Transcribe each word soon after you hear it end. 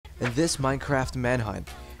in this Minecraft manhunt.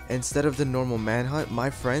 Instead of the normal manhunt, my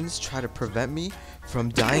friends try to prevent me from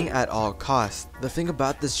dying at all costs. The thing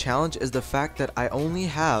about this challenge is the fact that I only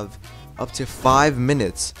have up to 5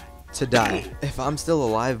 minutes to die. If I'm still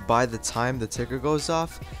alive by the time the ticker goes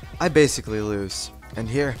off, I basically lose. And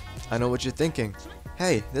here, I know what you're thinking.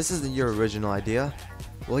 Hey, this isn't your original idea.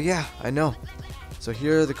 Well, yeah, I know. So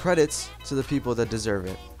here are the credits to the people that deserve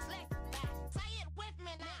it.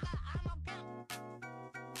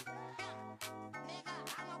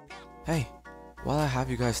 Hey, while I have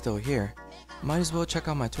you guys still here, might as well check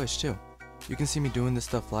out my Twitch too. You can see me doing this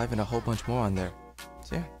stuff live and a whole bunch more on there.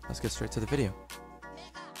 So yeah, let's get straight to the video.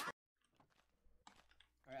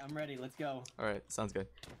 Alright, I'm ready, let's go. Alright, sounds good.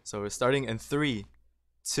 So we're starting in 3,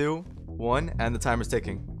 2, 1, and the timer's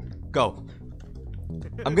ticking. Go!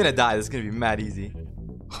 I'm gonna die, this is gonna be mad easy.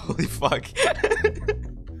 Holy fuck.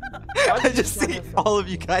 I just see all of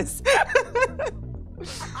you guys.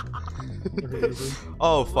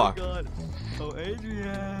 Oh fuck. Oh my god. Oh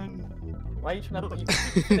Adrian. Why are you trying to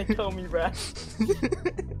kill me, bruh?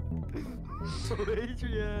 Oh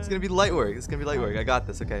Adrian. It's gonna be light work. It's gonna be light work. I got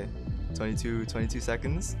this. Okay. 22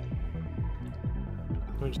 seconds.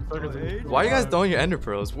 Why are you guys throwing your ender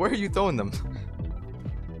pearls? Where are you throwing them?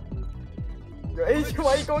 Yo, Adrian,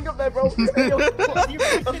 why are you going up there, bro? Yo, what are you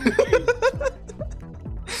making me?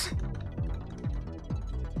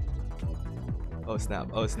 Oh snap,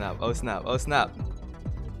 oh snap, oh snap, oh snap.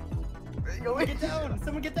 Yo, get down!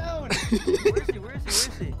 Someone get down! Where is he? Where is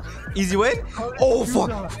he? Easy win? Oh fuck!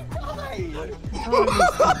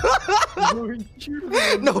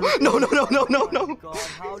 No, no, no, no, no, no, no! God,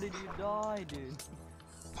 how did you die, dude?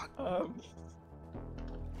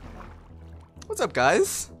 What's up,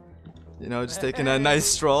 guys? You know, just taking a nice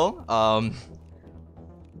stroll. No!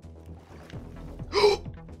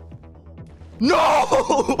 No!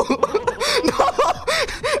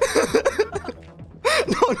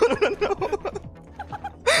 No, no, no, no, no.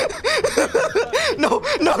 No,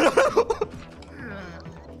 no, no, no.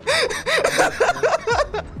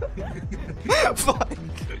 Fuck.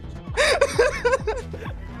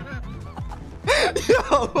 Yo.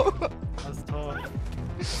 That's tough.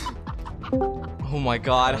 Oh my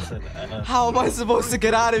god. How am I supposed to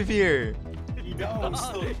get out of here? You don't.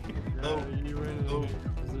 No.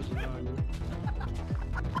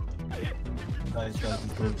 Nice, he's out.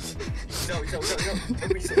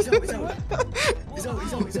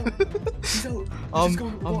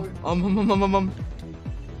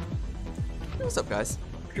 What's up, guys?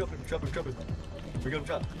 Drop him. We're gonna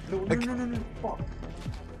drop. No. Fuck.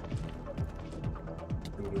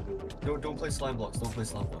 Don't play slime blocks.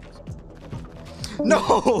 No!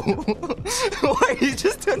 Why are you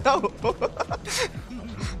just doing no?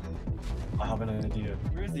 I have an idea.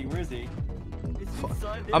 Where is he?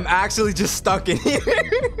 I'm actually just stuck in here.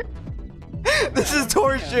 This is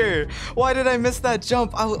torture. Why did I miss that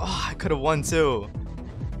jump? I could have won too.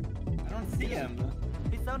 I don't see him.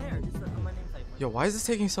 He's down here. He's on my name tag. Yo, why is this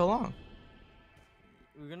taking so long?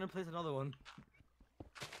 We're gonna place another one.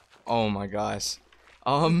 Oh my gosh.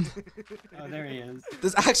 Oh, there he is.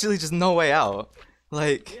 There's actually just no way out.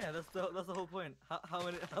 Like, yeah, that's the whole point.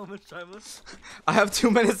 How much time left? I have 2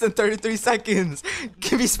 minutes and 33 seconds.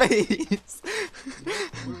 Give me space.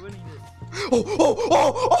 We're winning this.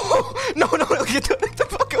 Oh! No! Get the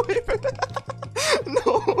fuck away from that.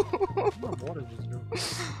 No.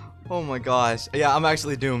 Oh my gosh. Yeah, I'm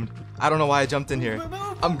actually doomed. I don't know why I jumped in here.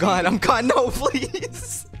 I'm gone. No,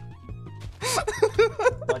 please.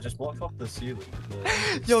 I just walked off the ceiling.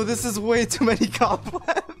 Yo, this is way too many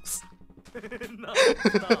cobwebs. No,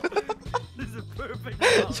 stop. This is perfect.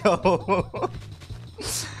 Yo.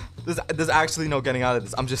 There's actually no getting out of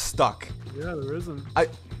this. I'm just stuck. Yeah, there isn't.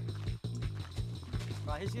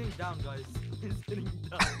 He's getting down, guys. He's getting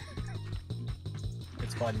down.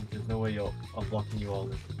 It's fine. There's no way I'm blocking you all.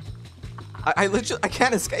 I literally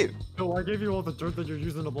can't escape. No, I gave you all the dirt that you're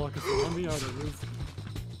using to block us. So let me out of this.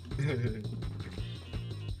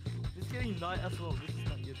 He's getting night as well. This is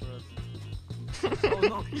not good for us. Oh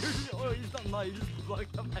no, he's not night. He just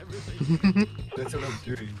blocked up everything. That's what I'm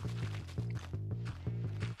doing.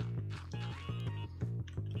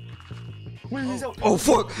 Wait, he's out. Oh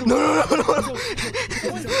fuck! No!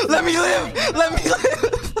 Let me live!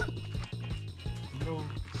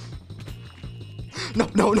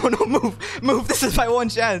 No! Move! This is my one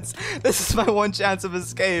chance. Of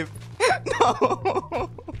escape.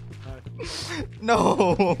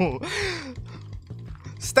 No!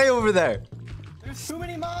 Stay over there. There's too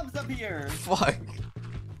many mobs up here. Fuck.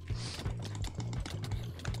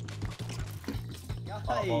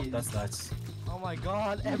 Oh, well, that's nuts. Oh my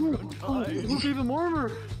god, everyone died. Look, even more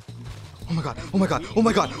armor. Oh my god, oh my god, oh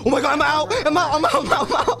my god, oh my god, I'm out! I'm out, I'm out, I'm out,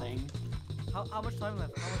 I'm out! Thing. How much time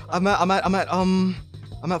left? How much time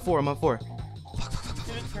I'm at 4, I'm at 4.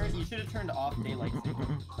 You should have turned off daylight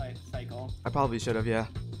cycle. I probably should have, yeah.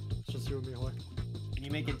 It's just you and me, Hoy. Can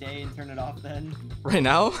you make a day and turn it off then? Right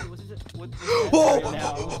now? What is it? What Whoa! Right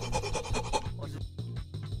now. what's it?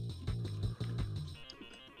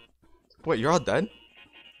 Wait, you're all dead?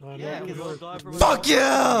 Yeah, no, 'cause no, Die for Fuck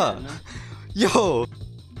yeah! Yo!